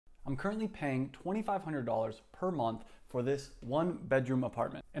I'm currently paying $2,500 per month for this 1-bedroom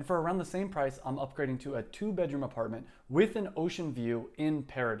apartment. And for around the same price, I'm upgrading to a 2-bedroom apartment with an ocean view in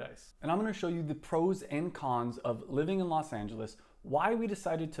Paradise. And I'm gonna show you the pros and cons of living in Los Angeles, why we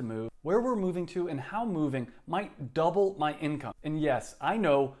decided to move, where we're moving to, and how moving might double my income. And yes, I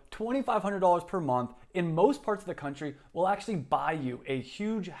know $2,500 per month in most parts of the country will actually buy you a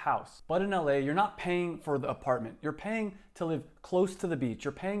huge house. But in LA, you're not paying for the apartment. You're paying to live close to the beach.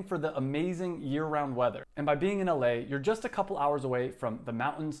 You're paying for the amazing year-round weather. And by being in LA, you're just a couple hours away from the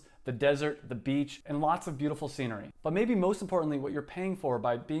mountains, the desert, the beach, and lots of beautiful scenery. But maybe most importantly, what you're paying for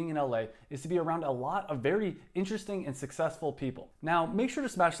by being in LA is to be around a lot of very interesting and successful people. Now, make sure to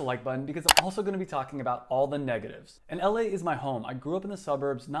smash the like button because I'm also gonna be talking about all the negatives. And LA is my home. I grew up in the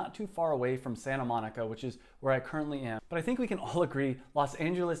suburbs, not too far away from Santa Monica, which is where I currently am. But I think we can all agree Los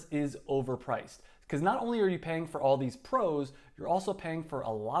Angeles is overpriced. Because not only are you paying for all these pros, you're also paying for a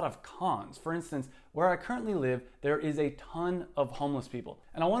lot of cons. For instance, where I currently live, there is a ton of homeless people.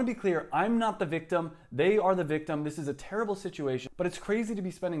 And I want to be clear, I'm not the victim, they are the victim. This is a terrible situation, but it's crazy to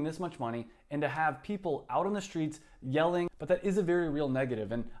be spending this much money and to have people out on the streets yelling, but that is a very real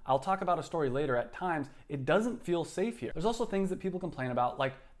negative. And I'll talk about a story later. At times, it doesn't feel safe here. There's also things that people complain about,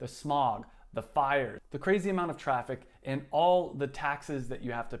 like the smog, the fires, the crazy amount of traffic, and all the taxes that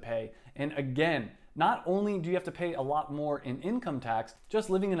you have to pay. And again, not only do you have to pay a lot more in income tax, just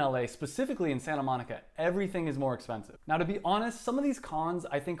living in LA, specifically in Santa Monica, everything is more expensive. Now, to be honest, some of these cons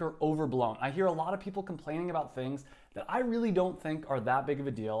I think are overblown. I hear a lot of people complaining about things that I really don't think are that big of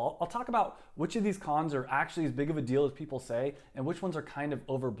a deal. I'll talk about which of these cons are actually as big of a deal as people say and which ones are kind of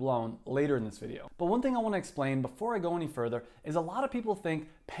overblown later in this video. But one thing I want to explain before I go any further is a lot of people think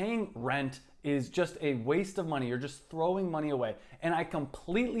paying rent is just a waste of money. You're just throwing money away. And I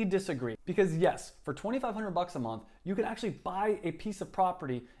completely disagree because yes, for $2,500 a month, you can actually buy a piece of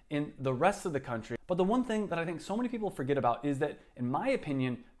property in the rest of the country. But the one thing that I think so many people forget about is that, in my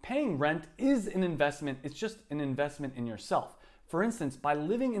opinion, paying rent is an investment. It's just an investment in yourself. For instance, by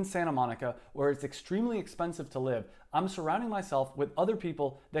living in Santa Monica, where it's extremely expensive to live, I'm surrounding myself with other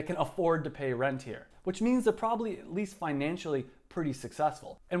people that can afford to pay rent here, which means they're probably, at least financially, pretty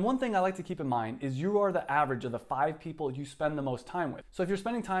successful. And one thing I like to keep in mind is you are the average of the 5 people you spend the most time with. So if you're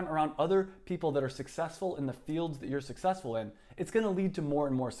spending time around other people that are successful in the fields that you're successful in, it's gonna lead to more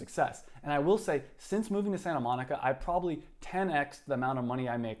and more success. And I will say, since moving to Santa Monica, I probably 10x the amount of money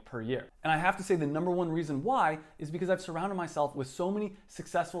I make per year. And I have to say the number one reason why is because I've surrounded myself with so many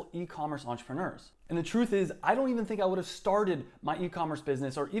successful e-commerce entrepreneurs. And the truth is, I don't even think I would have started my e-commerce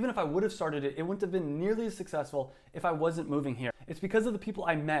business, or even if I would have started it, it wouldn't have been nearly as successful if I wasn't moving here. It's because of the people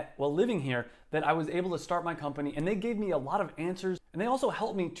I met while living here that I was able to start my company, and they gave me a lot of answers, and they also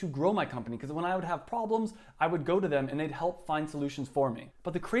helped me to grow my company, because when I would have problems, I would go to them and they'd help find solutions for me.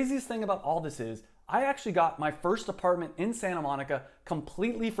 But the craziest thing about all this is, I actually got my first apartment in Santa Monica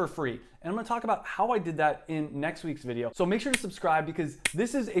completely for free. And I'm gonna talk about how I did that in next week's video. So make sure to subscribe because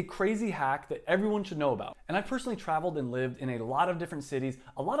this is a crazy hack that everyone should know about. And I've personally traveled and lived in a lot of different cities,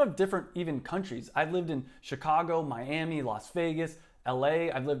 a lot of different even countries. I've lived in Chicago, Miami, Las Vegas,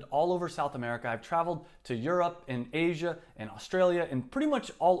 LA. I've lived all over South America. I've traveled to Europe and Asia and Australia and pretty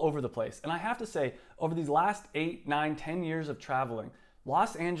much all over the place. And I have to say, over these last 8, 9, 10 years of traveling,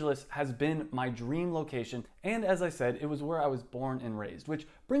 Los Angeles has been my dream location, and as I said, it was where I was born and raised, which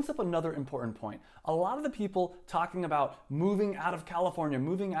brings up another important point. A lot of the people talking about moving out of California,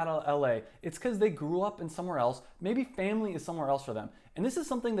 moving out of LA, it's because they grew up in somewhere else, maybe family is somewhere else for them. And this is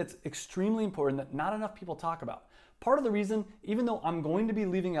something that's extremely important that not enough people talk about. Part of the reason, even though I'm going to be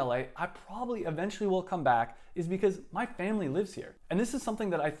leaving LA, I probably eventually will come back, is because my family lives here. And this is something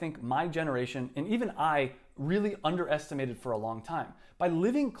that I think my generation, and even I, really underestimated for a long time. By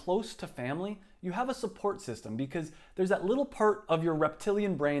living close to family, you have a support system because there's that little part of your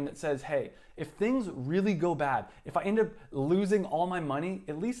reptilian brain that says, hey, if things really go bad, if I end up losing all my money,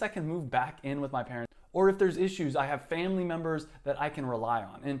 at least I can move back in with my parents. Or if there's issues, I have family members that I can rely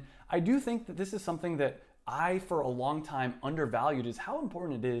on. And I do think that this is something that I, for a long time, undervalued, is how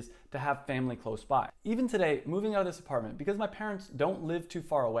important it is to have family close by. Even today, moving out of this apartment, because my parents don't live too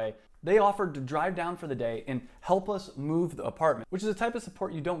far away, they offered to drive down for the day and help us move the apartment, which is a type of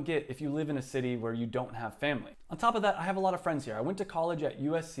support you don't get if you live in a city where you don't have family. On top of that, I have a lot of friends here. I went to college at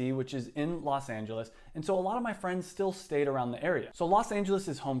USC, which is in Los Angeles, and so a lot of my friends still stayed around the area. So Los Angeles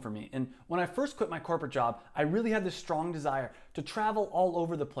is home for me, and when I first quit my corporate job, I really had this strong desire to travel all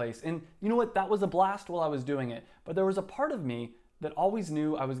over the place, and you know what? That was a blast while I was doing it, but there was a part of me that always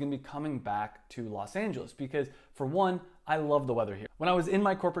knew I was gonna be coming back to Los Angeles because, for one, I love the weather here. When I was in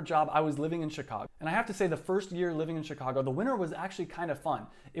my corporate job, I was living in Chicago. And I have to say the first year living in Chicago, the winter was actually kind of fun.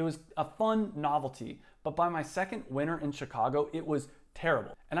 It was a fun novelty. But by my second winter in Chicago, it was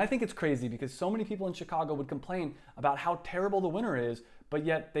terrible. And I think it's crazy because so many people in Chicago would complain about how terrible the winter is, but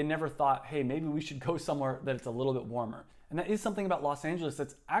yet they never thought, hey, maybe we should go somewhere that it's a little bit warmer. And that is something about Los Angeles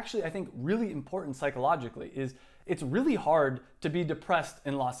that's actually, I think, really important psychologically, is it's really hard to be depressed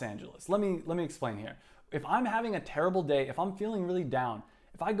in Los Angeles. Let me explain here. If I'm having a terrible day, if I'm feeling really down,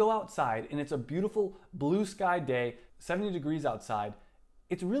 if I go outside and it's a beautiful blue sky day, 70 degrees outside,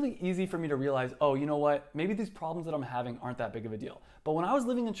 it's really easy for me to realize, oh, you know what? Maybe these problems that I'm having aren't that big of a deal. But when I was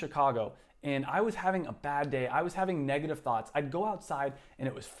living in Chicago and I was having a bad day, I was having negative thoughts, I'd go outside and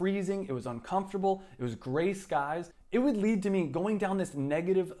it was freezing, it was uncomfortable, it was gray skies. It would lead to me going down this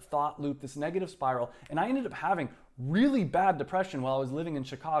negative thought loop, this negative spiral, and I ended up having really bad depression while I was living in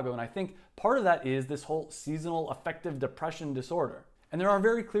Chicago. And I think part of that is this whole seasonal affective depression disorder. And there are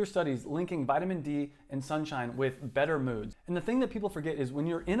very clear studies linking vitamin D and sunshine with better moods. And the thing that people forget is when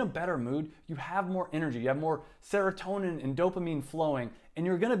you're in a better mood, you have more energy, you have more serotonin and dopamine flowing, and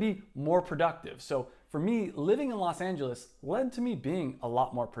you're gonna be more productive. So for me, living in Los Angeles led to me being a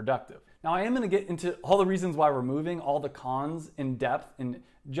lot more productive. Now I am gonna get into all the reasons why we're moving, all the cons in depth in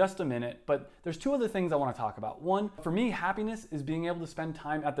just a minute, but there's two other things I wanna talk about. One, for me, happiness is being able to spend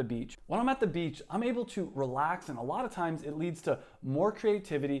time at the beach. When I'm at the beach, I'm able to relax, and a lot of times it leads to more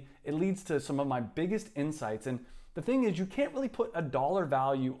creativity, it leads to some of my biggest insights. And the thing is, you can't really put a dollar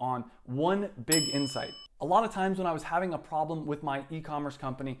value on one big insight. A lot of times when I was having a problem with my e-commerce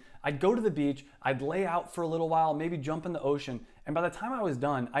company, I'd go to the beach, I'd lay out for a little while, maybe jump in the ocean, and by the time I was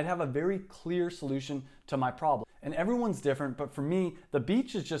done, I'd have a very clear solution to my problem. And everyone's different, but for me, the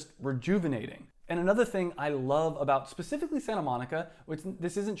beach is just rejuvenating. And another thing I love about specifically Santa Monica, which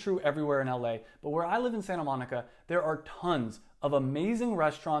this isn't true everywhere in LA, but where I live in Santa Monica, there are tons of amazing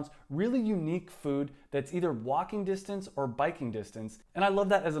restaurants, really unique food that's either walking distance or biking distance. And I love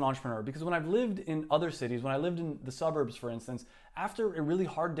that as an entrepreneur because when I've lived in other cities, when I lived in the suburbs, for instance, after a really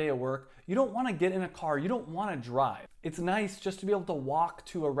hard day of work, you don't want to get in a car, you don't want to drive. It's nice just to be able to walk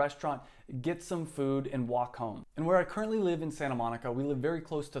to a restaurant, get some food, and walk home. And where I currently live in Santa Monica, we live very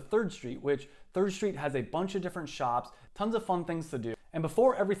close to 3rd Street, which 3rd Street has a bunch of different shops, tons of fun things to do. And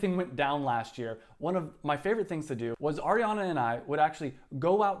before everything went down last year, one of my favorite things to do was Ariana and I would actually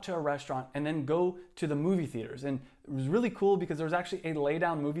go out to a restaurant and then go to the movie theaters. And it was really cool because there was actually a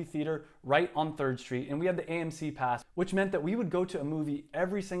lay-down movie theater right on 3rd Street, and we had the AMC pass, which meant that we would go to a movie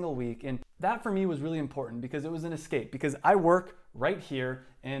every single week. And that for me was really important because it was an escape, because I work right here,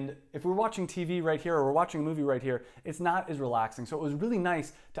 and if we're watching TV right here or we're watching a movie right here, it's not as relaxing. So it was really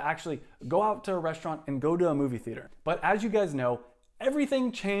nice to actually go out to a restaurant and go to a movie theater. But as you guys know,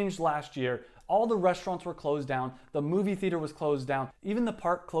 everything changed last year. All the restaurants were closed down, the movie theater was closed down, even the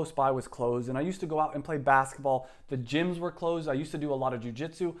park close by was closed, and I used to go out and play basketball. The gyms were closed. I used to do a lot of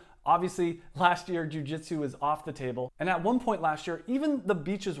jiu-jitsu. Obviously, last year, jiu-jitsu was off the table. And at one point last year, even the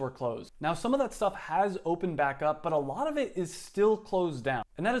beaches were closed. Now, some of that stuff has opened back up, but a lot of it is still closed down.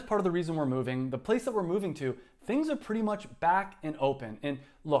 And that is part of the reason we're moving. The place that we're moving to, things are pretty much back and open. And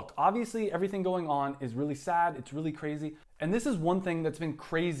look, obviously everything going on is really sad, it's really crazy. And this is one thing that's been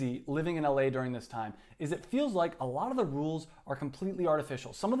crazy living in LA during this time, is it feels like a lot of the rules are completely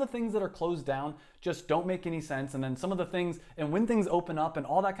artificial. Some of the things that are closed down just don't make any sense. And then some of the things, and when things open up and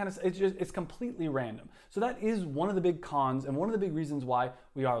all that kind of stuff, it's completely random. So that is one of the big cons and one of the big reasons why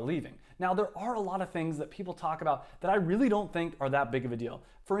we are leaving. Now, there are a lot of things that people talk about that I really don't think are that big of a deal.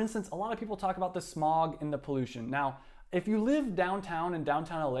 For instance, a lot of people talk about the smog and the pollution. Now, if you live downtown in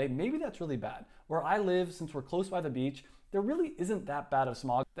downtown LA, maybe that's really bad. Where I live, since we're close by the beach, there really isn't that bad of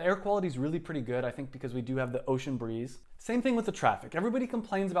smog. The air quality is really pretty good, I think, because we do have the ocean breeze. Same thing with the traffic. Everybody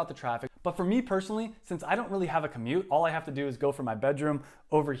complains about the traffic, but for me personally, since I don't really have a commute, all I have to do is go from my bedroom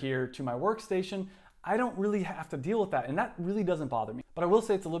over here to my workstation. I don't really have to deal with that, and that really doesn't bother me. But I will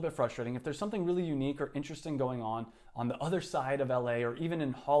say it's a little bit frustrating. If there's something really unique or interesting going on the other side of LA or even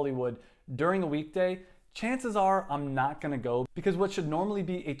in Hollywood during a weekday, chances are I'm not gonna go, because what should normally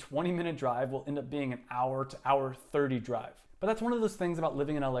be a 20-minute drive will end up being an hour to hour 30 drive. But that's one of those things about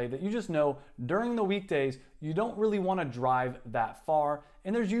living in LA that you just know during the weekdays, you don't really wanna drive that far,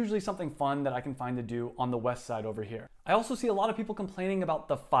 and there's usually something fun that I can find to do on the west side over here. I also see a lot of people complaining about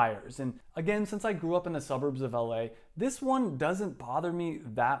the fires, and again, since I grew up in the suburbs of LA, this one doesn't bother me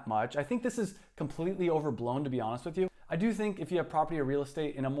that much. I think this is completely overblown, to be honest with you. I do think if you have property or real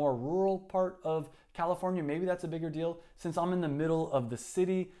estate in a more rural part of California, maybe that's a bigger deal. Since I'm in the middle of the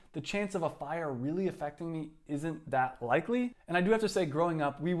city, the chance of a fire really affecting me isn't that likely. And I do have to say, growing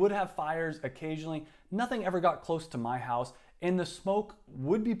up, we would have fires occasionally. Nothing ever got close to my house, and the smoke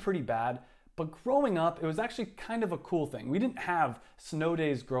would be pretty bad. But growing up, it was actually kind of a cool thing. We didn't have snow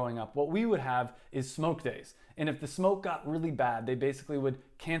days growing up. What we would have is smoke days. And if the smoke got really bad, they basically would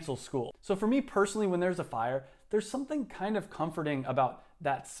cancel school. So for me personally, when there's a fire, there's something kind of comforting about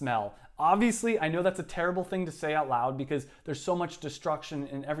that smell. Obviously, I know that's a terrible thing to say out loud because there's so much destruction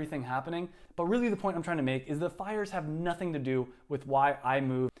and everything happening, but really the point I'm trying to make is the fires have nothing to do with why I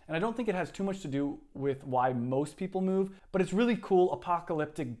moved, and I don't think it has too much to do with why most people move, but it's really cool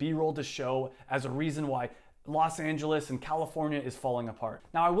apocalyptic B-roll to show as a reason why Los Angeles and California is falling apart.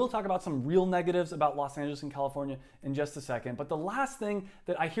 Now, I will talk about some real negatives about Los Angeles and California in just a second, but the last thing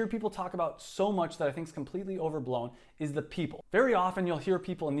that I hear people talk about so much that I think is completely overblown is the people. Very often you'll hear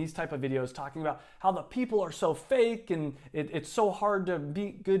people in these type of videos talking about how the people are so fake and it's so hard to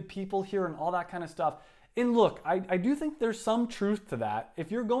meet good people here and all that kind of stuff. And look, I do think there's some truth to that.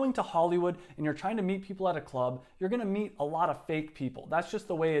 If you're going to Hollywood and you're trying to meet people at a club, you're gonna meet a lot of fake people. That's just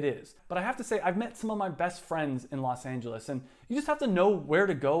the way it is. But I have to say, I've met some of my best friends in Los Angeles, and you just have to know where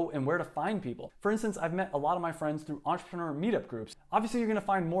to go and where to find people. For instance, I've met a lot of my friends through entrepreneur meetup groups. Obviously, you're gonna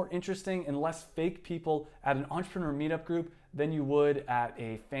find more interesting and less fake people at an entrepreneur meetup group than you would at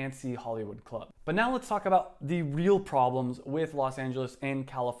a fancy Hollywood club. But now let's talk about the real problems with Los Angeles and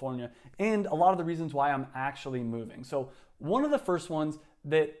California and a lot of the reasons why I'm actually moving. So one of the first ones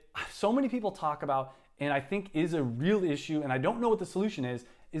that so many people talk about and I think is a real issue, and I don't know what the solution is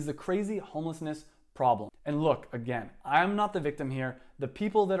the crazy homelessness problem. And look, again, I'm not the victim here. The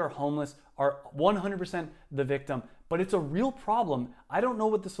people that are homeless are 100% the victim, but it's a real problem. I don't know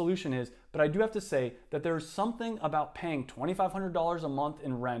what the solution is, but I do have to say that there's something about paying $2,500 a month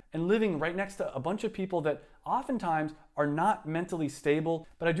in rent and living right next to a bunch of people that oftentimes are not mentally stable,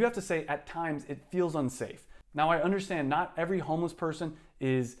 but I do have to say at times it feels unsafe. Now, I understand not every homeless person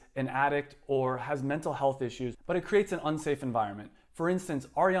is an addict or has mental health issues, but it creates an unsafe environment. For instance,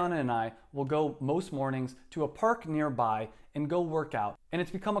 Ariana and I will go most mornings to a park nearby and go work out. And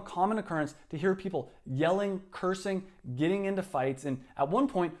it's become a common occurrence to hear people yelling, cursing, getting into fights. And at one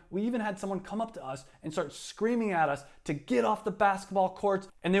point, we even had someone come up to us and start screaming at us to get off the basketball courts.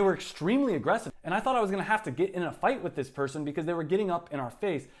 And they were extremely aggressive. And I thought I was gonna have to get in a fight with this person because they were getting up in our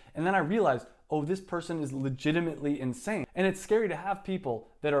face. And then I realized, oh, this person is legitimately insane. And it's scary to have people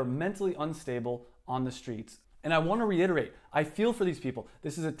that are mentally unstable on the streets. And I want to reiterate, I feel for these people.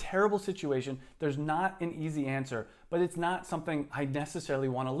 This is a terrible situation. There's not an easy answer, but it's not something I necessarily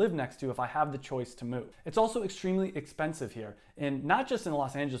want to live next to if I have the choice to move. It's also extremely expensive here, and not just in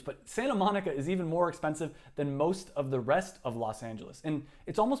Los Angeles, but Santa Monica is even more expensive than most of the rest of Los Angeles. And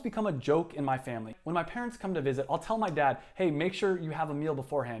it's almost become a joke in my family. When my parents come to visit, I'll tell my dad, hey, make sure you have a meal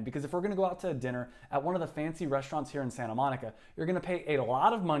beforehand, because if we're going to go out to a dinner at one of the fancy restaurants here in Santa Monica, you're going to pay a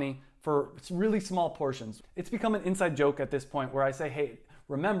lot of money for really small portions. It's become an inside joke at this point where I say, hey,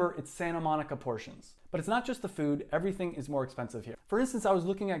 remember, it's Santa Monica portions. But it's not just the food, everything is more expensive here. For instance, I was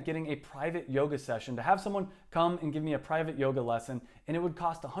looking at getting a private yoga session to have someone come and give me a private yoga lesson, and it would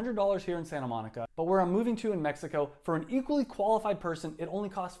cost $100 here in Santa Monica. But where I'm moving to in Mexico, for an equally qualified person, it only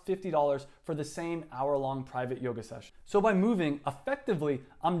costs $50 for the same hour-long private yoga session. So by moving, effectively,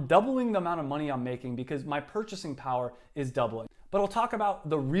 I'm doubling the amount of money I'm making because my purchasing power is doubling. But I'll talk about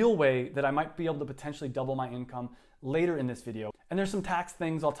the real way that I might be able to potentially double my income later in this video. And there's some tax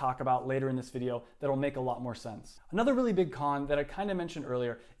things I'll talk about later in this video that'll make a lot more sense. Another really big con that I kind of mentioned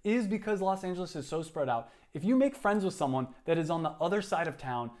earlier is because Los Angeles is so spread out, if you make friends with someone that is on the other side of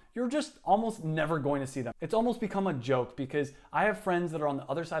town, you're just almost never going to see them. It's almost become a joke because I have friends that are on the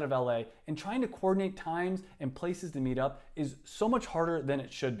other side of LA, and trying to coordinate times and places to meet up is so much harder than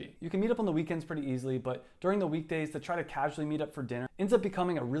it should be. You can meet up on the weekends pretty easily, but during the weekdays to try to casually meet up for dinner ends up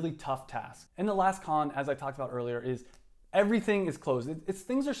becoming a really tough task. And the last con, as I talked about earlier, is everything is closed.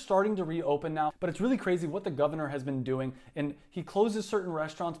 Things are starting to reopen now, but it's really crazy what the governor has been doing. And he closes certain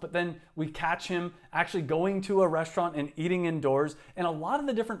restaurants, but then we catch him actually going to a restaurant and eating indoors. And a lot of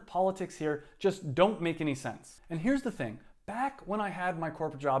the different politics here just don't make any sense. And here's the thing. Back when I had my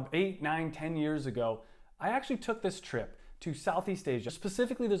corporate job 8, 9, 10 years ago, I actually took this trip to Southeast Asia.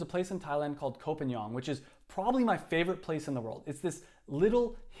 Specifically, there's a place in Thailand called Koh Phangan, which is probably my favorite place in the world. It's this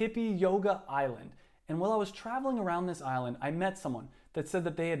little hippie yoga island. And while I was traveling around this island, I met someone that said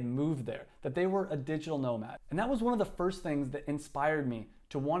that they had moved there, that they were a digital nomad. And that was one of the first things that inspired me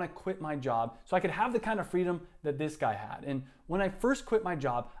to want to quit my job so I could have the kind of freedom that this guy had. And when I first quit my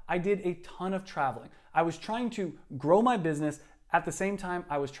job, I did a ton of traveling. I was trying to grow my business At the same time,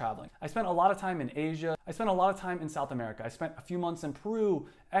 I was traveling. I spent a lot of time in Asia. I spent a lot of time in South America. I spent a few months in Peru,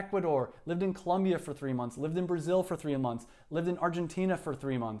 Ecuador, lived in Colombia for 3 months, lived in Brazil for 3 months, lived in Argentina for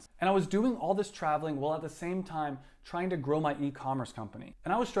 3 months. And I was doing all this traveling while at the same time trying to grow my e-commerce company.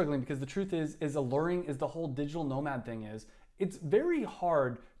 And I was struggling because the truth is as alluring as the whole digital nomad thing is, it's very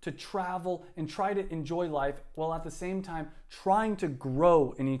hard to travel and try to enjoy life while at the same time trying to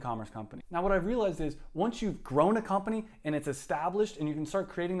grow an e-commerce company. Now, what I've realized is once you've grown a company and it's established and you can start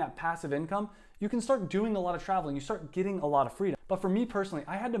creating that passive income, you can start doing a lot of traveling, you start getting a lot of freedom. But for me personally,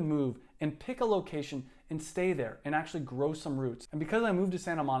 I had to move and pick a location and stay there and actually grow some roots. And because I moved to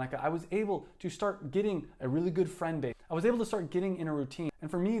Santa Monica, I was able to start getting a really good friend base. I was able to start getting in a routine. And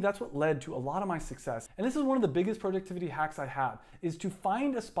for me, that's what led to a lot of my success. And this is one of the biggest productivity hacks I have, is to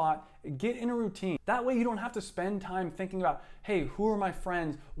find a spot, get in a routine. That way you don't have to spend time thinking about, hey, who are my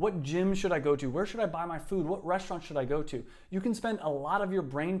friends? What gym should I go to? Where should I buy my food? What restaurant should I go to? You can spend a lot of your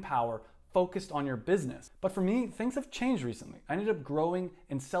brain power focused on your business. But for me, things have changed recently. I ended up growing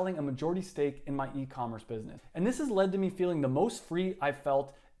and selling a majority stake in my e-commerce business. And this has led to me feeling the most free I've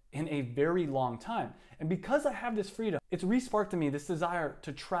felt in a very long time. And because I have this freedom, it's re-sparked in me this desire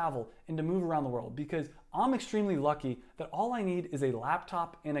to travel and to move around the world, because I'm extremely lucky that all I need is a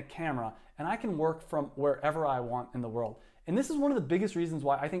laptop and a camera, and I can work from wherever I want in the world. And this is one of the biggest reasons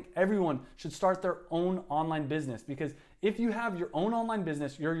why I think everyone should start their own online business, because if you have your own online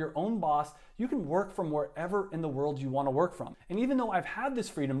business, you're your own boss, you can work from wherever in the world you want to work from. And even though I've had this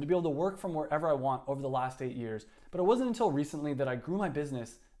freedom to be able to work from wherever I want over the last 8 years, but it wasn't until recently that I grew my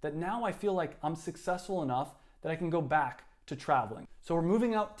business that now I feel like I'm successful enough that I can go back to traveling. So we're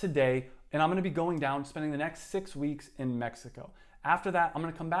moving out today, and I'm gonna be going down, spending the next 6 weeks in Mexico. After that, I'm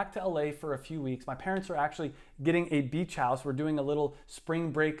gonna come back to LA for a few weeks. My parents are actually getting a beach house. We're doing a little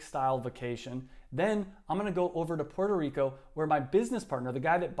spring break style vacation. Then I'm gonna go over to Puerto Rico, where my business partner, the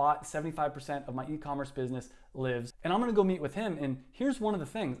guy that bought 75% of my e-commerce business, lives. And I'm gonna go meet with him. And here's one of the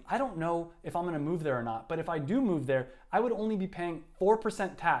things. I don't know if I'm gonna move there or not, but if I do move there, I would only be paying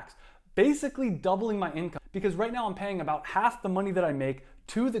 4% tax, basically doubling my income. Because right now I'm paying about half the money that I make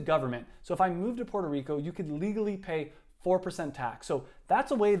to the government. So if I move to Puerto Rico, you could legally pay 4% tax. So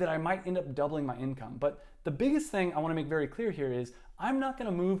that's a way that I might end up doubling my income. But the biggest thing I want to make very clear here is I'm not going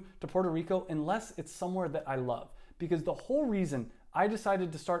to move to Puerto Rico unless it's somewhere that I love. Because the whole reason I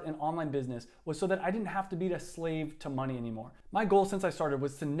decided to start an online business was so that I didn't have to be a slave to money anymore. My goal since I started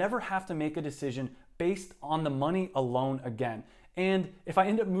was to never have to make a decision based on the money alone again. And if I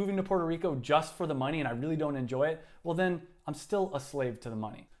end up moving to Puerto Rico just for the money and I really don't enjoy it, well then I'm still a slave to the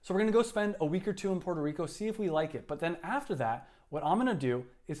money. So we're gonna go spend a week or two in Puerto Rico, see if we like it. But then after that, what I'm gonna do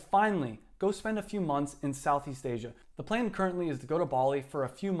is finally go spend a few months in Southeast Asia. The plan currently is to go to Bali for a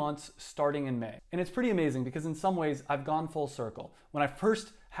few months starting in May. And it's pretty amazing because in some ways I've gone full circle. When I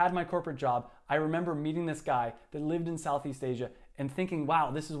first had my corporate job, I remember meeting this guy that lived in Southeast Asia and thinking, wow,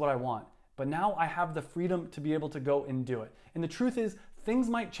 this is what I want. But now I have the freedom to be able to go and do it. And the truth is, things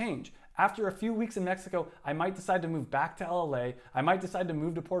might change. After a few weeks in Mexico, I might decide to move back to LA. I might decide to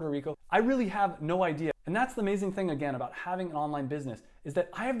move to Puerto Rico. I really have no idea. And that's the amazing thing again about having an online business, is that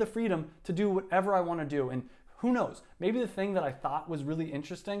I have the freedom to do whatever I want to do. And who knows, maybe the thing that I thought was really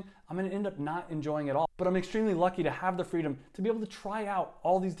interesting, I'm gonna end up not enjoying it all. But I'm extremely lucky to have the freedom to be able to try out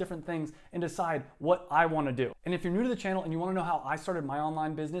all these different things and decide what I wanna do. And if you're new to the channel and you wanna know how I started my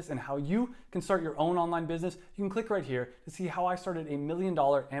online business and how you can start your own online business, you can click right here to see how I started a $1 million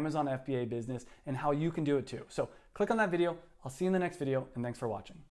Amazon FBA business and how you can do it too. So click on that video. I'll see you in the next video, and thanks for watching.